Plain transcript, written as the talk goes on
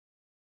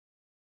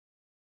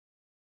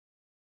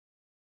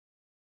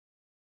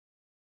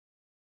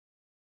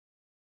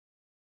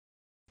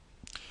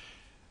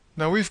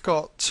Now we've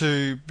got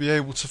to be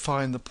able to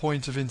find the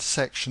point of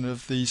intersection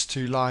of these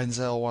two lines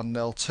L1 and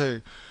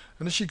L2,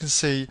 and as you can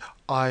see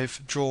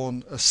I've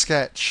drawn a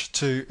sketch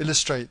to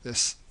illustrate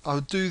this. I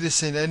would do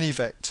this in any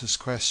vectors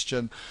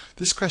question.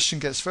 This question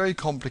gets very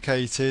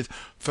complicated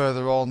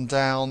further on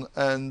down,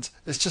 and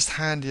it's just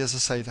handy, as I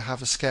say, to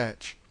have a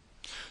sketch.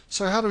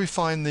 So how do we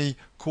find the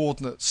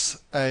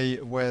coordinates A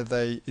where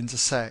they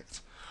intersect?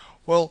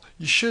 Well,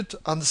 you should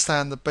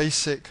understand the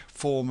basic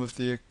form of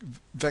the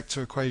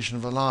vector equation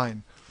of a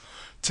line.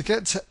 To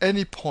get to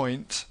any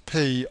point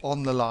P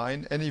on the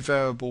line, any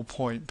variable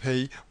point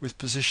P with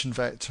position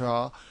vector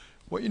R,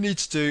 what you need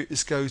to do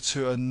is go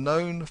to a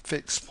known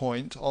fixed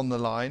point on the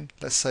line.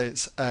 Let's say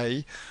it's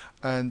A,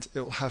 and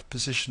it will have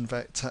position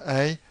vector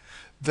A.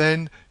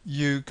 Then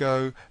you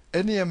go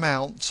any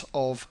amount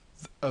of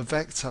a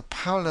vector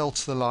parallel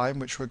to the line,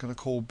 which we're going to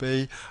call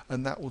B,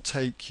 and that will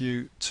take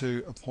you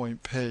to a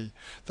point P.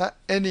 That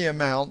any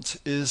amount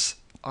is,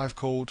 I've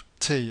called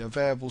T, a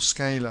variable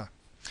scalar.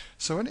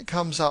 So when it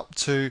comes up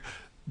to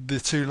the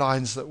two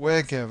lines that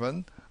we're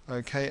given,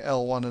 okay,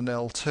 L1 and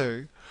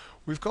L2,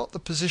 we've got the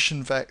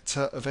position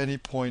vector of any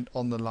point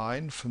on the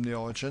line from the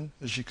origin,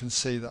 as you can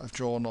see that I've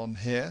drawn on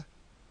here.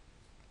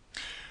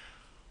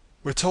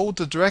 We're told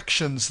the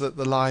directions that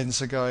the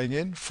lines are going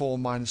in, 4,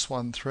 minus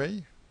 1,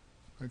 3,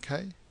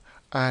 okay,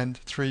 and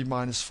 3,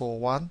 minus 4,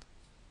 1.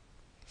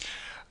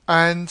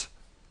 And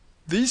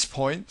these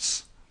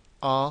points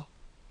are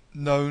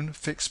known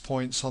fixed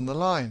points on the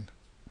line.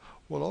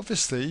 Well,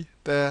 obviously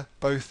they're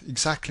both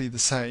exactly the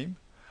same,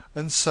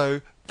 and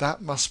so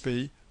that must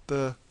be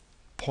the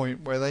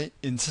point where they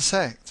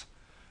intersect.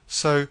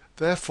 So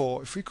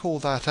therefore, if we call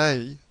that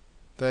A,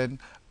 then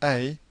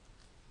A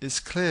is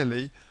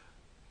clearly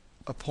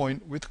a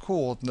point with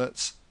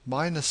coordinates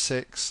minus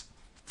 6,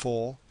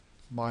 4,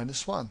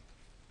 minus 1.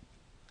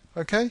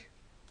 Okay?